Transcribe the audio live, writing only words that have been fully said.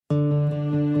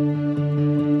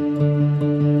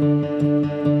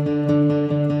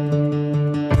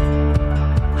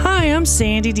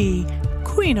Sandy D,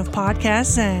 Queen of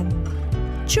Podcast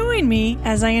Zen. Join me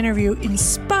as I interview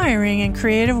inspiring and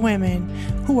creative women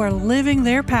who are living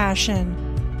their passion,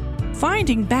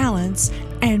 finding balance,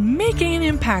 and making an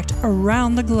impact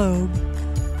around the globe.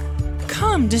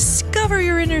 Come discover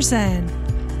your inner Zen.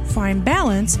 Find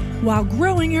balance while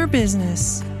growing your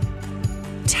business.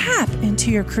 Tap into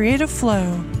your creative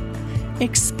flow.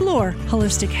 Explore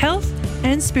holistic health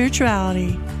and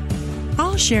spirituality.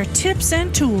 I'll share tips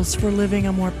and tools for living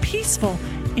a more peaceful,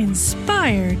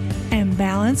 inspired, and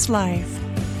balanced life.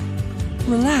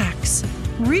 Relax,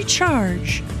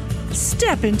 recharge,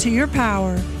 step into your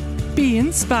power, be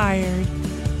inspired.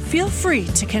 Feel free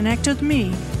to connect with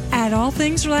me at All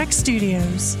Things Relax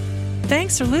Studios.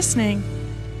 Thanks for listening.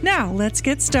 Now let's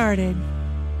get started.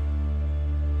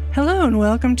 Hello and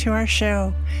welcome to our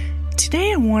show.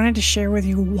 Today I wanted to share with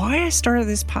you why I started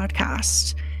this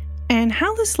podcast and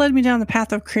how this led me down the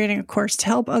path of creating a course to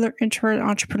help other introverted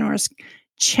entrepreneurs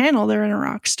channel their inner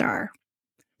rock star.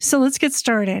 So let's get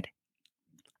started.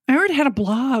 I already had a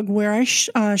blog where I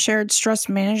shared stress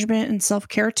management and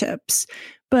self-care tips,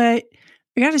 but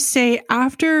I got to say,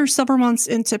 after several months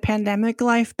into pandemic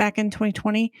life back in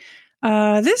 2020,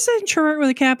 this introvert with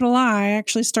a capital I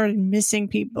actually started missing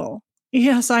people.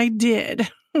 Yes, I did.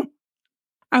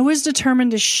 I was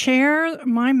determined to share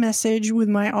my message with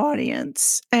my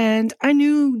audience, and I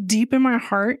knew deep in my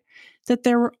heart that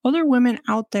there were other women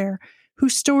out there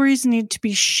whose stories need to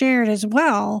be shared as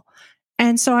well,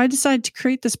 and so I decided to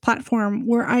create this platform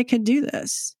where I could do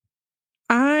this.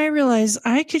 I realized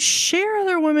I could share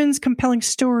other women's compelling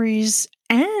stories,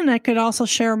 and I could also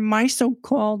share my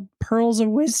so-called pearls of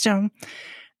wisdom.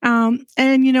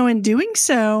 In doing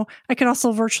so, I could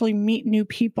also virtually meet new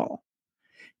people.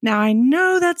 Now, I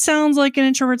know that sounds like an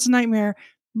introvert's nightmare,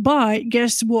 but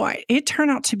guess what? It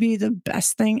turned out to be the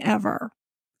best thing ever.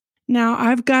 Now,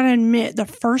 I've got to admit, the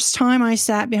first time I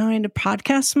sat behind a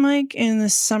podcast mic in the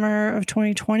summer of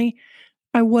 2020,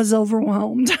 I was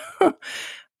overwhelmed.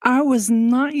 I was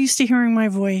not used to hearing my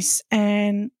voice,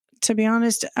 and to be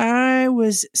honest, I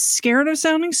was scared of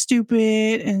sounding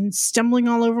stupid and stumbling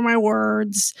all over my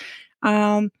words,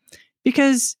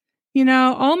 because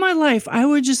all my life, I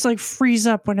would just freeze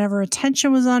up whenever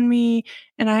attention was on me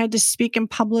and I had to speak in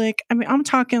public. I mean, I'm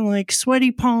talking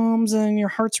sweaty palms and your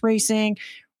heart's racing,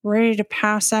 ready to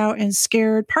pass out and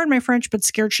scared, pardon my French, but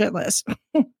scared shitless.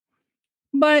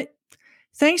 But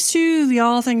thanks to the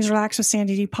All Things Relax with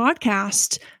Sandy D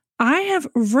podcast, I have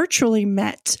virtually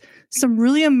met some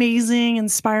really amazing,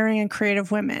 inspiring, and creative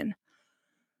women.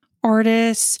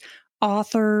 Artists,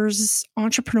 authors,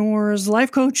 entrepreneurs,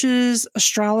 life coaches,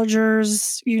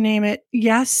 astrologers, you name it.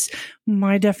 Yes,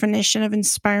 my definition of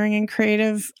inspiring and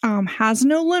creative has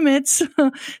no limits.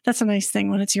 That's a nice thing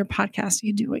when it's your podcast.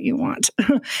 You do what you want.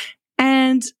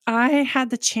 And I had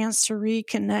the chance to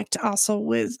reconnect also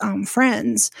with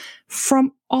friends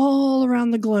from all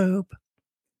around the globe.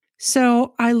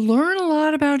 So I learn a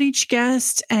lot about each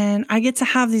guest, and I get to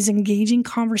have these engaging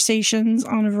conversations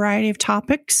on a variety of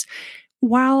topics,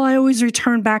 while I always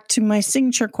return back to my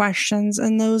signature questions.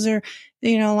 And those are,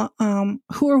 who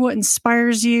or what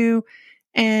inspires you?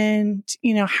 And,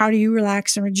 how do you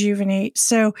relax and rejuvenate?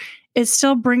 So it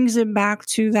still brings it back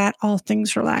to that all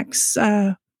things relax,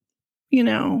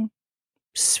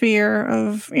 sphere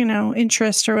of,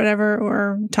 interest or whatever,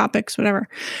 or topics, whatever.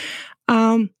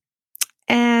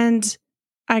 And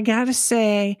I gotta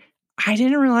say, I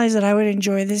didn't realize that I would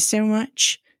enjoy this so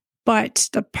much. But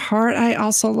the part I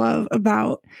also love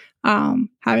about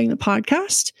having the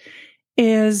podcast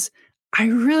is I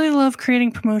really love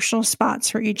creating promotional spots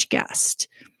for each guest.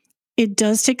 It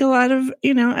does take a lot of,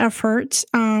 effort,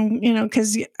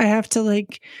 because I have to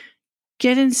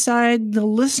get inside the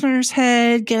listener's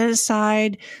head, get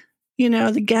inside,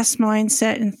 the guest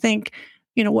mindset and think,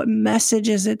 what message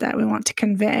is it that we want to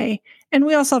convey? And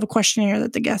we also have a questionnaire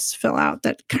that the guests fill out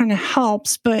that kind of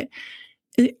helps, but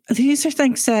these are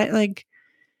things that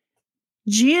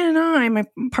Gia and I, my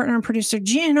partner and producer,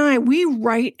 Gia and I, we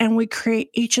write and we create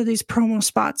each of these promo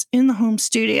spots in the home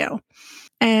studio.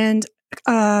 And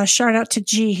shout out to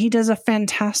G. He does a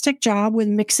fantastic job with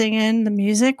mixing in the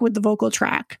music with the vocal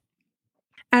track.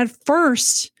 At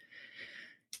first,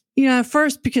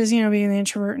 because, being an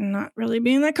introvert and not really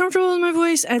being that comfortable with my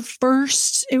voice, at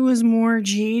first it was more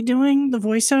G doing the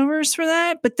voiceovers for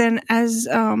that. But then as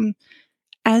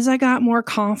I got more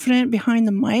confident behind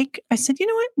the mic, I said, you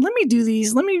know what, let me do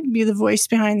these. Let me be the voice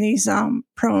behind these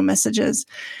promo messages.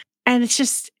 And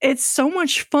it's so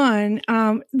much fun.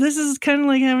 This is kind of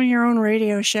like having your own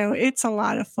radio show. It's a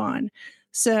lot of fun.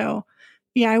 So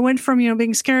I went from,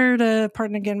 being scared,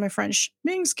 pardon again my French,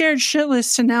 being scared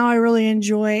shitless to now I really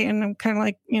enjoy, and I'm kind of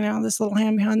like, this little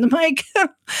hand behind the mic,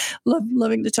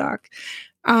 loving to talk.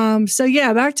 So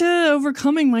yeah, back to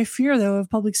overcoming my fear though of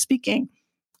public speaking.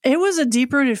 It was a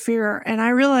deep-rooted fear, and I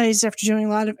realized after doing a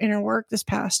lot of inner work this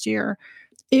past year,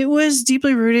 it was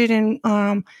deeply rooted in,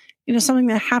 something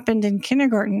that happened in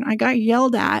kindergarten. I got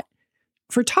yelled at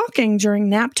for talking during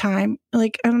nap time.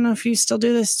 Like, I don't know if you still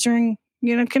do this during,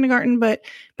 kindergarten, but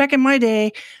back in my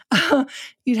day,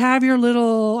 you'd have your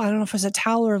little, I don't know if it was a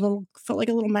towel or felt like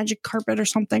a little magic carpet or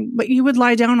something, but you would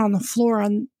lie down on the floor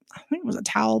on, I think it was a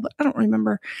towel, but I don't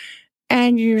remember.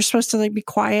 And you're supposed to like be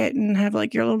quiet and have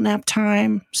like your little nap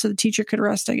time so the teacher could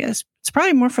rest, I guess. It's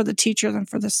probably more for the teacher than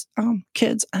for the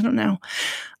kids. I don't know.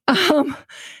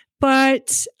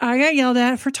 But I got yelled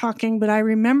at for talking, but I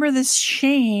remember this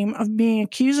shame of being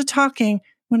accused of talking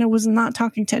when I was not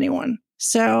talking to anyone.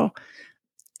 So,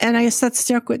 and I guess that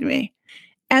stuck with me.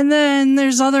 And then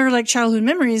there's other like childhood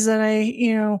memories that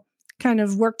I, kind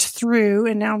of worked through,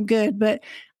 and now I'm good. But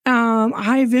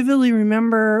I vividly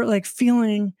remember like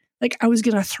feeling like I was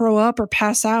going to throw up or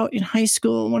pass out in high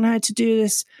school when I had to do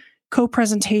this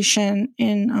co-presentation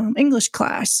in English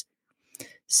class.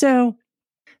 So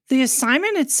the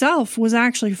assignment itself was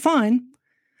actually fun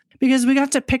because we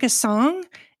got to pick a song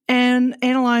and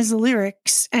analyze the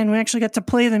lyrics, and we actually got to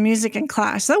play the music in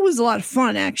class. That was a lot of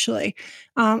fun, actually.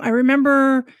 I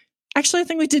remember, I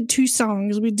think we did 2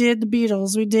 songs. We did the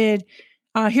Beatles. We did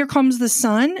Here Comes the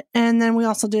Sun, and then we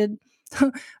also did,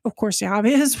 of course, the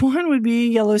obvious one would be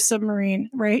Yellow Submarine,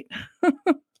 right?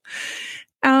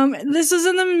 This was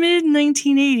in the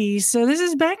mid-1980s, so this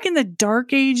is back in the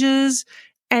dark ages,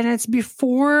 and it's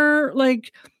before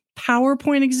like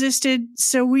PowerPoint existed,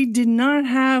 so we did not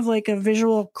have like a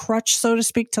visual crutch, so to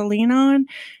speak, to lean on.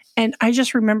 And I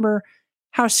just remember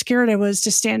how scared I was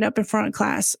to stand up in front of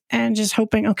class and just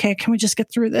hoping, okay, can we just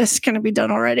get through this? Can it be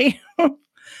done already?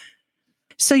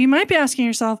 So you might be asking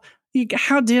yourself,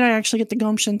 how did I actually get the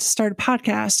gumption to start a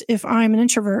podcast if I'm an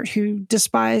introvert who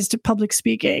despised public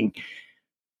speaking?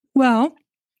 Well,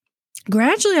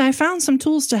 gradually I found some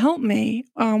tools to help me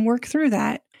work through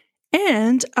that.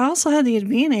 And I also had the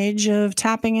advantage of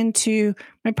tapping into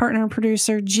my partner and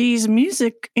producer, G's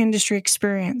music industry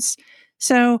experience.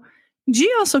 So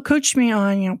G also coached me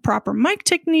on, proper mic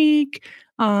technique,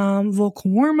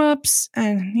 vocal warm-ups,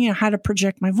 and, how to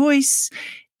project my voice,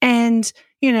 and,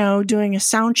 doing a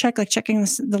sound check, like checking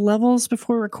the levels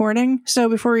before recording. So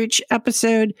before each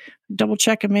episode, double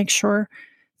check and make sure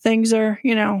things are,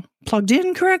 plugged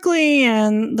in correctly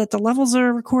and that the levels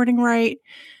are recording right.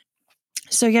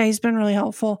 So yeah, he's been really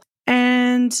helpful.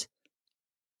 And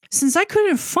since I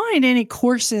couldn't find any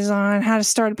courses on how to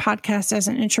start a podcast as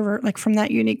an introvert, like from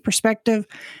that unique perspective,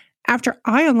 after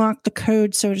I unlocked the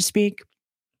code, so to speak,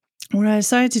 what I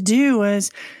decided to do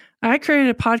was I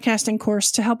created a podcasting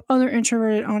course to help other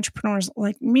introverted entrepreneurs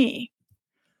like me.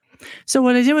 So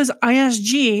what I did was I asked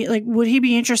G, like, would he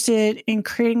be interested in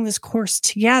creating this course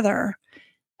together?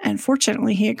 And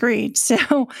fortunately, he agreed.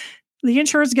 So the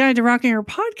Introvert's Guide to Rocking Your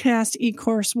Podcast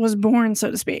e-course was born, so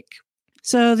to speak.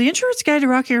 So the Introvert's Guide to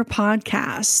Rocking Your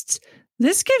Podcast,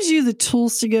 this gives you the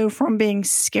tools to go from being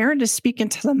scared to speak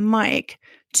into the mic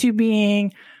to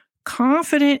being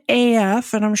confident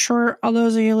AF. And I'm sure all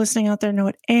those of you listening out there know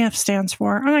what AF stands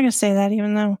for. I'm not going to say that,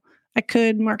 even though I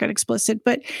could mark it explicit.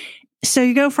 But so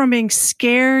you go from being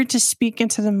scared to speak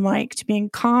into the mic to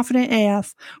being confident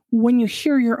AF when you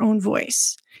hear your own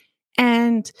voice.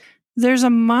 And there's a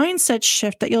mindset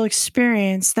shift that you'll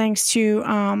experience thanks to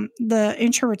the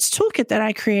Introvert's Toolkit that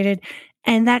I created.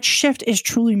 And that shift is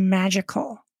truly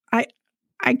magical.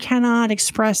 I cannot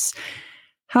express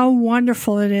how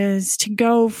wonderful it is to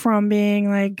go from being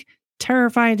like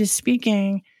terrified to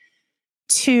speaking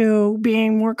to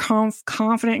being more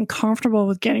confident and comfortable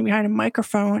with getting behind a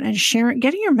microphone and sharing,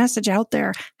 getting your message out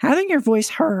there, having your voice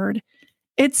heard.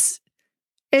 It's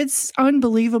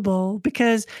unbelievable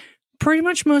because pretty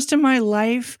much most of my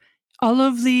life, all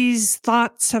of these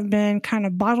thoughts have been kind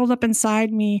of bottled up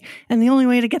inside me. And the only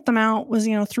way to get them out was,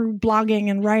 through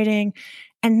blogging and writing.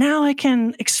 And now I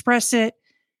can express it,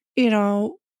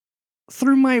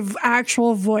 through my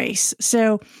actual voice.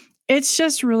 So it's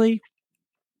just really,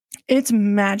 it's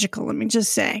magical. Let me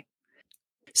just say.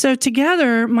 So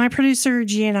together, my producer,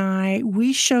 G, and I,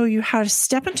 we show you how to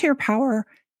step into your power,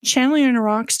 channel your inner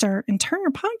rock star, and turn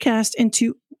your podcast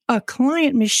into a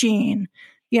client machine.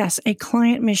 Yes, a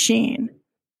client machine.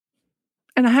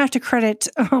 And I have to credit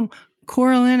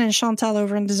Coraline and Chantal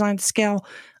over in Design to Scale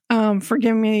for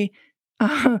giving me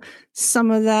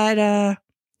some of that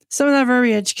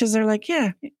verbiage, because they're like,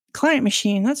 yeah, client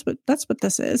machine. That's what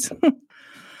this is.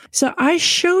 So I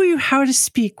show you how to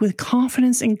speak with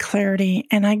confidence and clarity,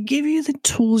 and I give you the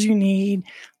tools you need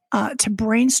to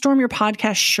brainstorm your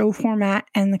podcast show format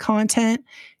and the content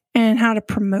and how to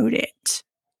promote it.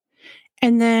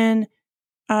 And then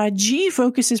G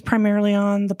focuses primarily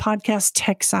on the podcast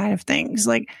tech side of things,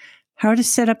 like how to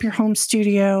set up your home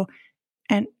studio.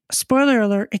 And spoiler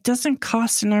alert, it doesn't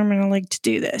cost an arm and a leg to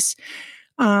do this.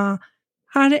 How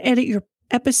to edit your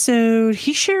episode.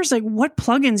 He shares like what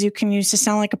plugins you can use to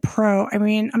sound like a pro. I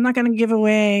mean, I'm not going to give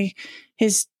away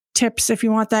his tips. If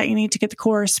you want that, you need to get the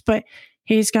course, but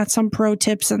he's got some pro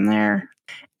tips in there.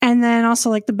 And then also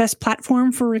like the best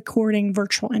platform for recording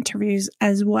virtual interviews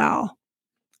as well.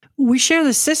 We share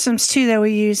the systems too that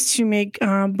we use to make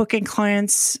booking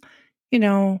clients,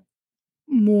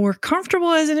 more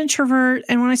comfortable as an introvert.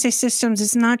 And when I say systems,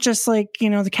 it's not just like,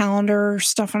 the calendar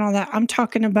stuff and all that. I'm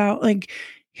talking about like,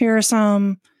 here are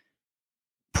some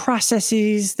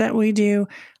processes that we do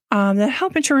that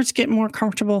help introverts get more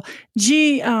comfortable.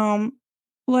 G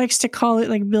likes to call it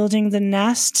like building the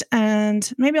nest.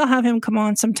 And maybe I'll have him come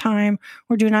on sometime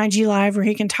or do an IG live where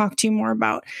he can talk to you more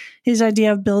about his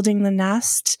idea of building the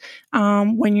nest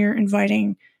when you're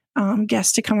inviting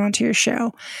guests to come onto your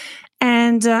show.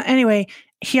 And anyway,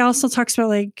 he also talks about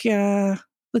like,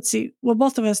 let's see, well,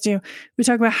 both of us do. We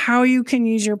talk about how you can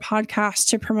use your podcast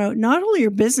to promote not only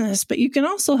your business, but you can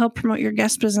also help promote your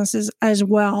guest businesses as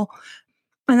well.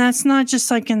 And that's not just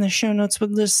like in the show notes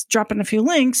with just dropping a few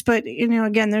links, but,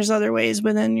 again, there's other ways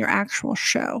within your actual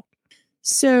show.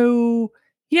 So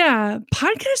yeah,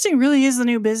 podcasting really is the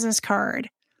new business card.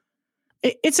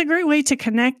 It's a great way to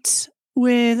connect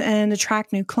with and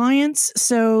attract new clients.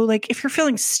 So like if you're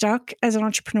feeling stuck as an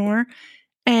entrepreneur,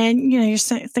 and, you're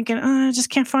thinking, I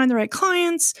just can't find the right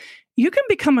clients, you can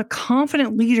become a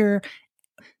confident leader,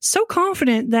 so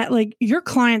confident that like your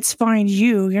clients find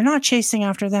you. You're not chasing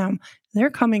after them. They're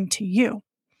coming to you.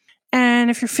 And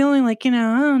if you're feeling like,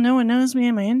 oh, no one knows me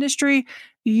in my industry,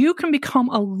 you can become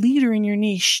a leader in your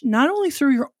niche, not only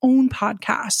through your own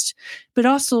podcast, but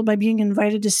also by being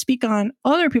invited to speak on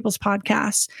other people's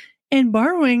podcasts and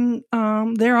borrowing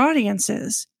their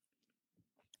audiences.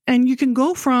 And you can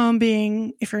go from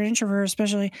being, if you're an introvert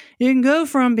especially, you can go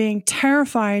from being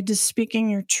terrified to speaking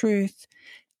your truth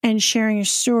and sharing your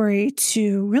story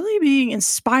to really being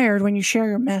inspired when you share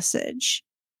your message.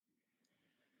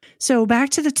 So back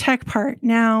to the tech part.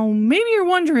 Now, maybe you're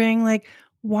wondering, like,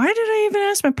 why did I even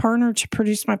ask my partner to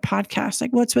produce my podcast?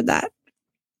 Like, what's with that?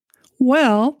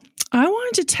 Well, I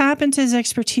wanted to tap into his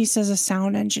expertise as a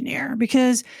sound engineer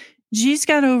because G's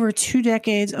got over 2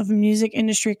 decades of music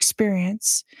industry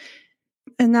experience.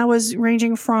 And that was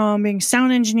ranging from being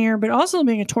sound engineer, but also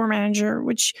being a tour manager,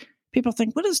 which people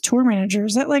think, what is tour manager?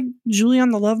 Is that like Julie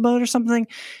on the Love Boat or something?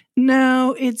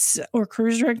 No, or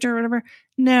cruise director or whatever.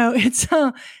 No, it's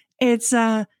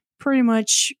pretty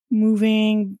much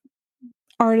moving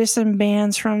artists and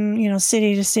bands from,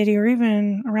 city to city or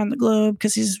even around the globe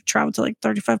because he's traveled to like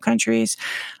 35 countries.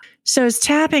 So it's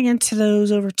tapping into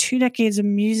those over 2 decades of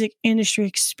music industry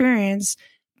experience.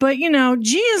 But,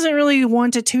 G isn't really one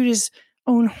to toot his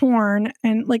own horn,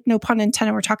 and like, no pun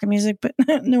intended, we're talking music, but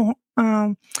no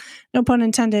pun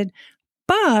intended.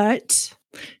 But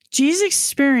G's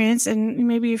experience, and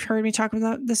maybe you've heard me talk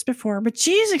about this before, but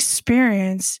G's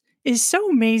experience is so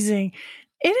amazing.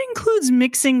 It includes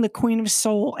mixing the Queen of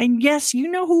Soul. And yes, you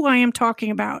know who I am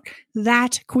talking about,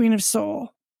 that Queen of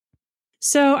Soul.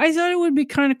 So I thought it would be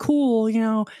kind of cool,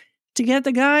 to get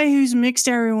the guy who's mixed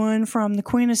everyone from the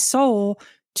Queen of Soul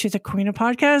to the Queen of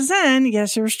Podcast Zen,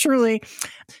 yes, yours truly,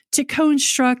 to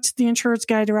co-instruct the Introvert's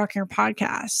Guide to Rocking Your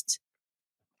Podcast.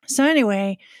 So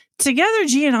anyway, together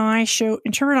G and I show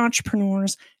introvert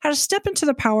entrepreneurs how to step into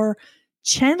the power,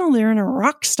 channel their inner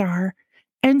rock star,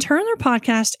 and turn their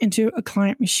podcast into a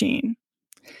client machine.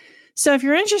 So if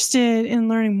you're interested in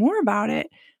learning more about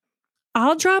it,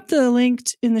 I'll drop the link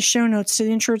in the show notes to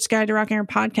the Introvert's Guide to Rocking Your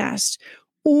Podcast.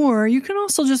 Or you can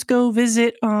also just go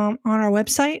visit on our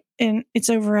website, and it's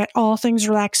over at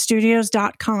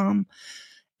allthingsrelaxstudios.com.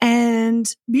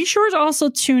 And be sure to also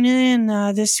tune in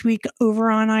this week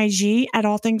over on IG at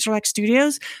All Things Relax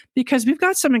Studios, because we've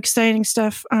got some exciting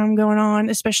stuff going on,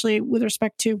 especially with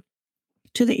respect to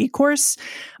the e-course.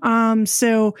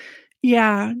 So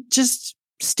yeah, just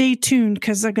stay tuned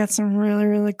because I've got some really,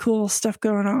 really cool stuff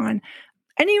going on.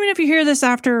 And even if you hear this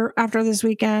after this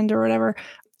weekend or whatever,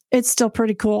 it's still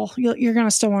pretty cool. You're going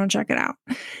to still want to check it out.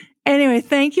 Anyway,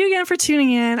 thank you again for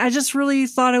tuning in. I just really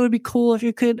thought it would be cool if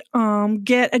you could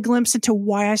get a glimpse into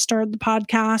why I started the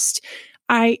podcast.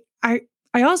 I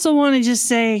I also want to just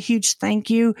say a huge thank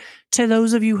you to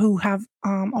those of you who have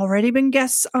already been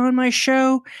guests on my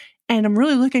show. And I'm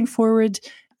really looking forward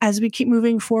as we keep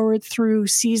moving forward through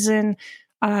season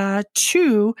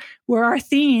 2, where our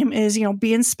theme is,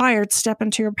 be inspired, step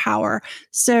into your power.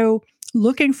 So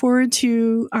looking forward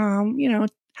to,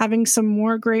 having some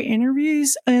more great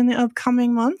interviews in the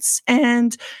upcoming months,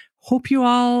 and hope you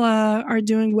all are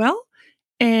doing well.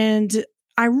 And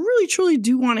I really, truly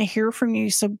do want to hear from you.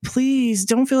 So please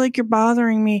don't feel like you're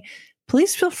bothering me.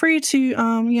 Please feel free to,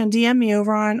 DM me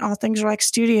over on All Things Relax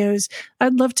Studios.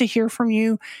 I'd love to hear from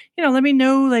you. Let me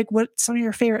know what some of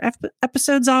your favorite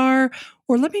episodes are,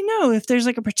 or let me know if there's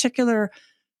a particular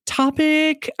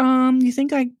topic you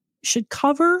think I should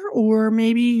cover, or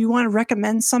maybe you want to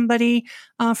recommend somebody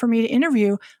for me to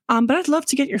interview. But I'd love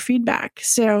to get your feedback.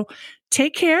 So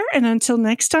take care, and until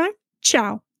next time,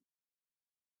 ciao.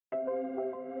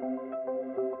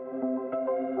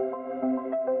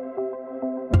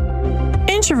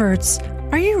 Introverts,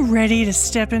 are you ready to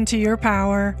step into your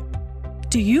power?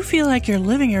 Do you feel like you're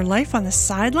living your life on the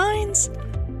sidelines,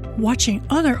 watching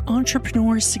other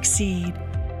entrepreneurs succeed?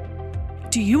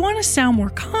 Do you want to sound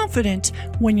more confident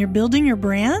when you're building your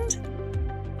brand?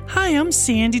 Hi, I'm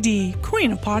Sandy D,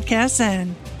 Queen of Podcast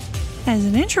Zen. As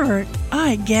an introvert,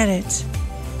 I get it.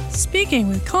 Speaking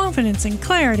with confidence and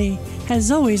clarity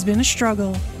has always been a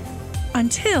struggle,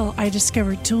 until I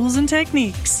discovered tools and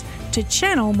techniques to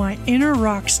channel my inner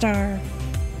rock star.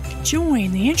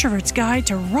 Join the Introvert's Guide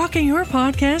to Rocking Your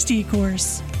Podcast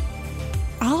e-course.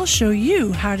 I'll show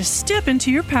you how to step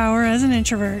into your power as an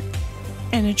introvert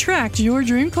and attract your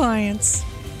dream clients.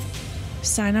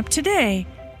 Sign up today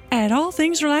at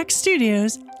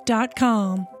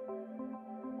allthingsrelaxstudios.com.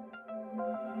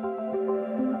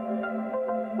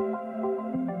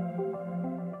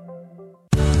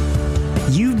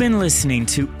 You've been listening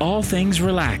to All Things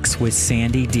Relax with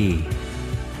Sandy D.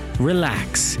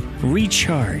 Relax,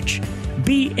 recharge,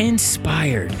 be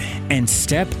inspired, and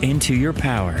step into your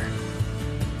power.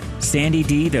 Sandy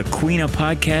D, the Queen of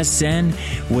Podcast Zen,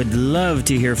 would love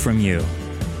to hear from you.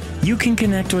 You can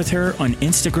connect with her on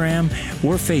Instagram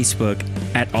or Facebook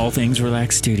at All Things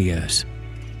Relax Studios.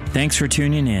 Thanks for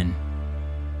tuning in.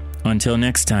 Until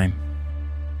next time.